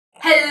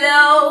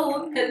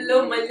Hello my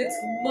little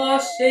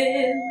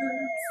Martians.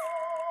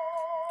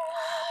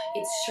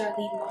 It's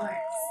Sharlene Mars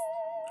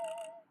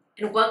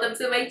and welcome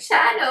to my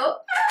channel.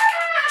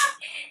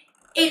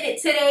 In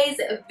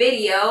today's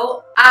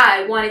video,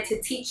 I wanted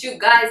to teach you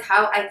guys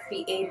how I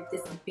created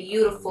this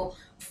beautiful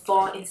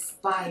fall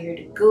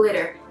inspired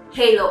glitter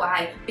halo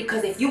eye,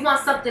 because if you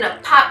want something to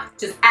pop,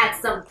 just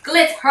add some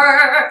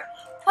glitter.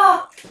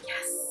 Oh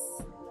yes.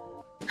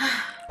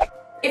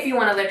 If you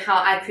want to learn how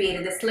I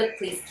created this look,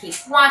 please keep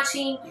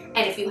watching.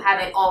 And if you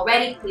haven't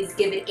already, please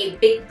give it a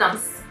big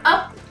thumbs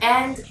up.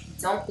 And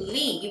don't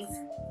leave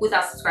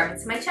without subscribing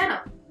to my channel.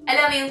 I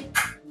love you.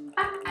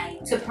 Bye.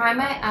 To prime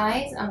my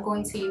eyes, I'm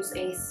going to use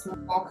a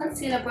small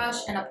concealer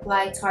brush and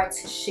apply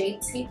Tarte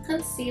Shape Tape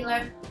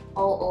Concealer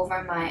all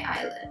over my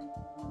eyelid.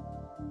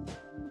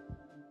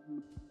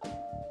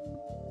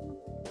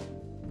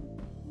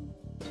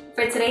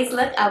 For today's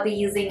look, I'll be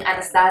using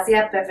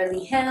Anastasia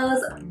Beverly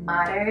Hills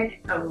Modern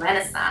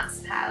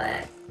Renaissance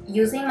palette.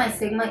 Using my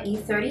Sigma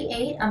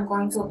E38, I'm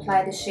going to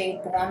apply the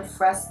shade BUON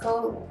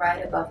Fresco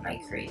right above my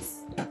crease.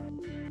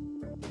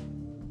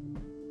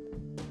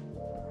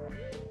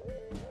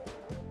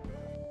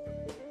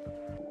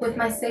 With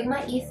my Sigma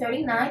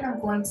E39,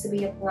 I'm going to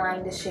be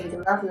applying the shade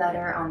Love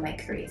Letter on my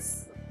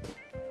crease.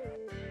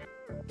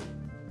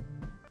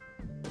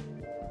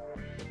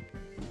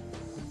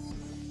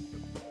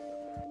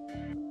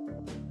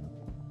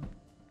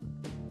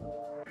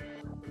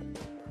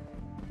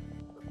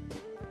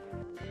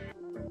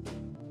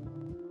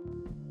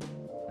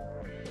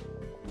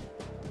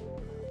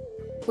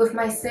 With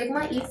my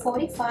Sigma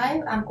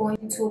E45, I'm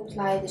going to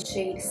apply the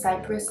shade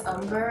CYPRUS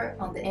Umber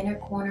on the inner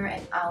corner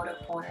and outer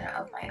corner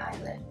of my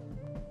eyelid.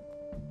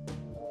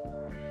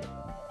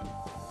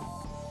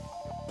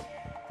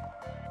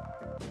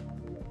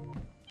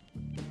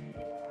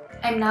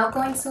 I'm now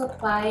going to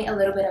apply a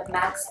little bit of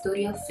MAC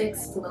Studio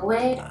Fix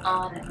Fluid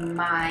on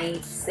my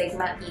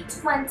Sigma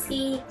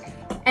E20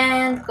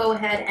 and go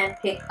ahead and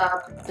pick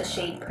up the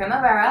shade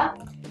Primavera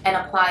and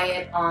apply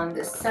it on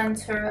the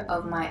center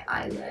of my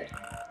eyelid.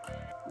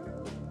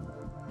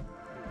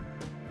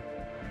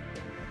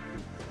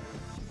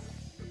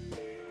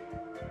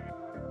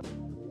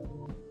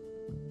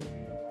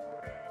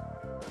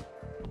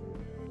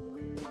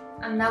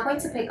 I'm now going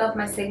to pick up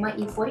my Sigma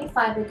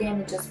E45 again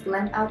and just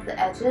blend out the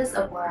edges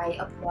of where I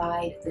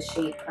applied the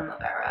shade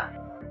Primavera.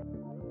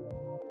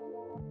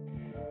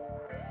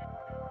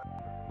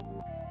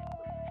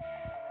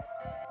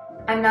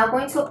 I'm now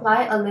going to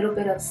apply a little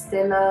bit of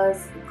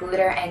STILLA's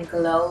Glitter and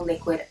Glow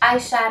Liquid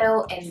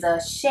Eyeshadow in the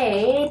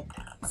shade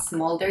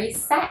Smoldering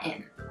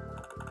Satin.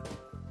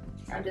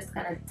 I'm just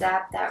going to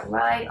dab that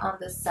right on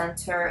the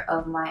center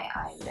of my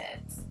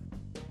eyelids.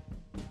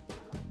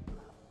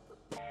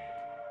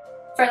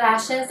 For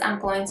lashes, I'm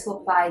going to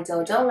apply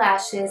DODO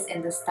lashes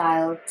in the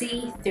style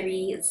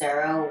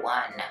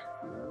D301.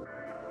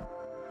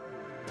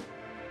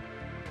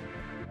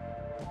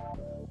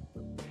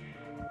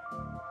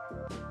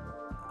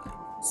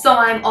 So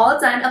I'm all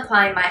done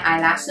applying my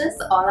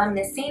eyelashes. All I'm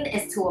missing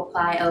is to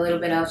apply a little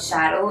bit of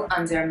shadow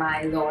under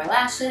my lower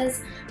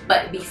lashes.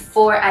 But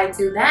before I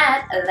do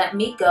that, let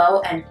me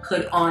go and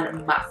put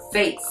on my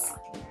face.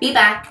 Be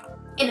back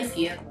in a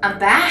few. I'm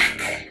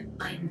back.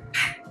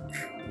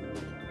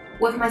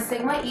 With my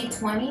Sigma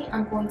E20,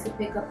 I'm going to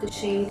pick up the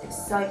shade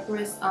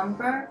CYPRUS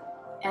Umber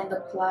and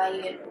apply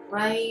it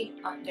right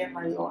under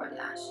my lower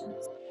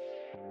lashes.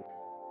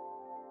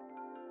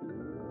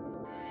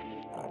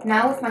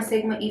 Now with my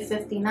Sigma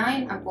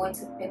E59, I'm going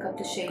to pick up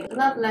the shade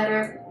Love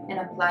Letter and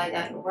apply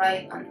that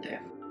right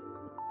under.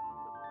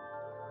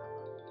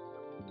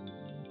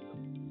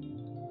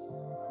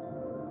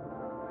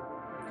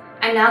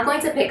 I'm now going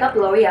to pick up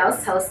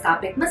L'Oreal's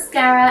Telescopic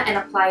Mascara and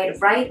apply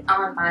it right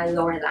on my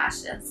lower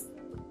lashes.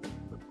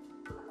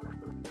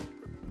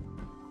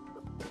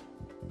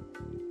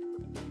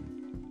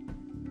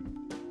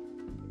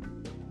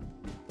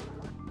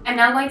 I'm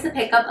now going to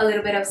pick up a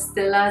little bit of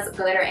STILLA's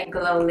Glitter and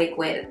Glow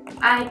Liquid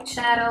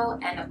Eyeshadow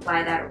and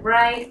apply that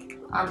right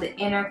on the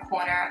inner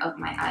corner of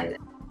my eyelid.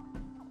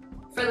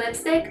 For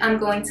lipstick, I'm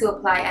going to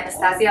apply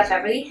Anastasia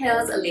Beverly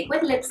Hills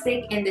Liquid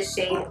Lipstick in the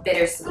shade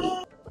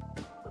Bittersweet.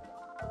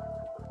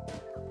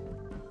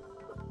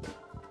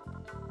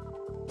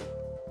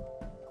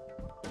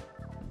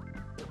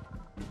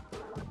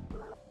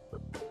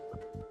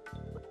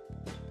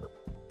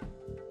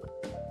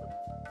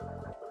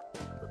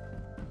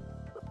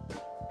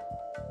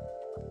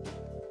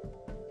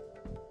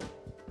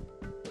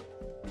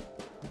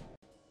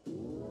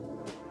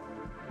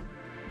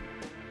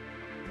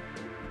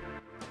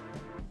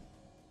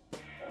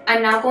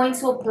 I'm now going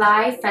to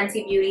apply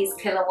Fenty Beauty's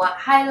Killawatt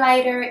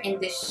Highlighter in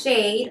the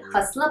shade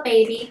Hustler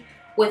Baby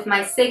with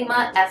my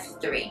Sigma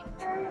F3.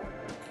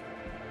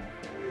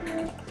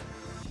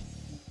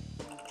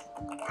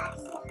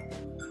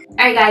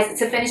 Alright guys,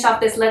 to finish off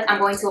this look, I'm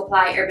going to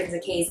apply Urban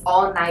Decay's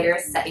All Nighter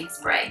Setting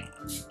Spray.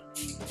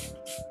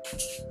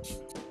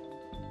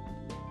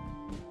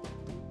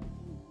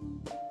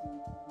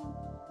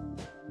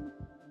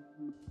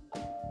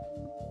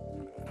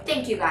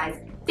 Thank you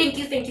guys. Thank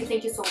you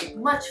thank you so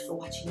much for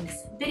watching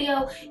this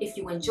video. If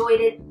you enjoyed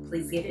it,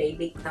 please give it a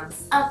big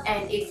thumbs up.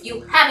 And if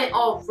you haven't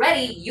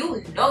already,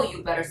 you know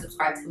you better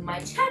subscribe to my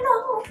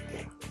channel.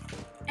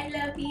 I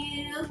love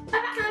you. Bye.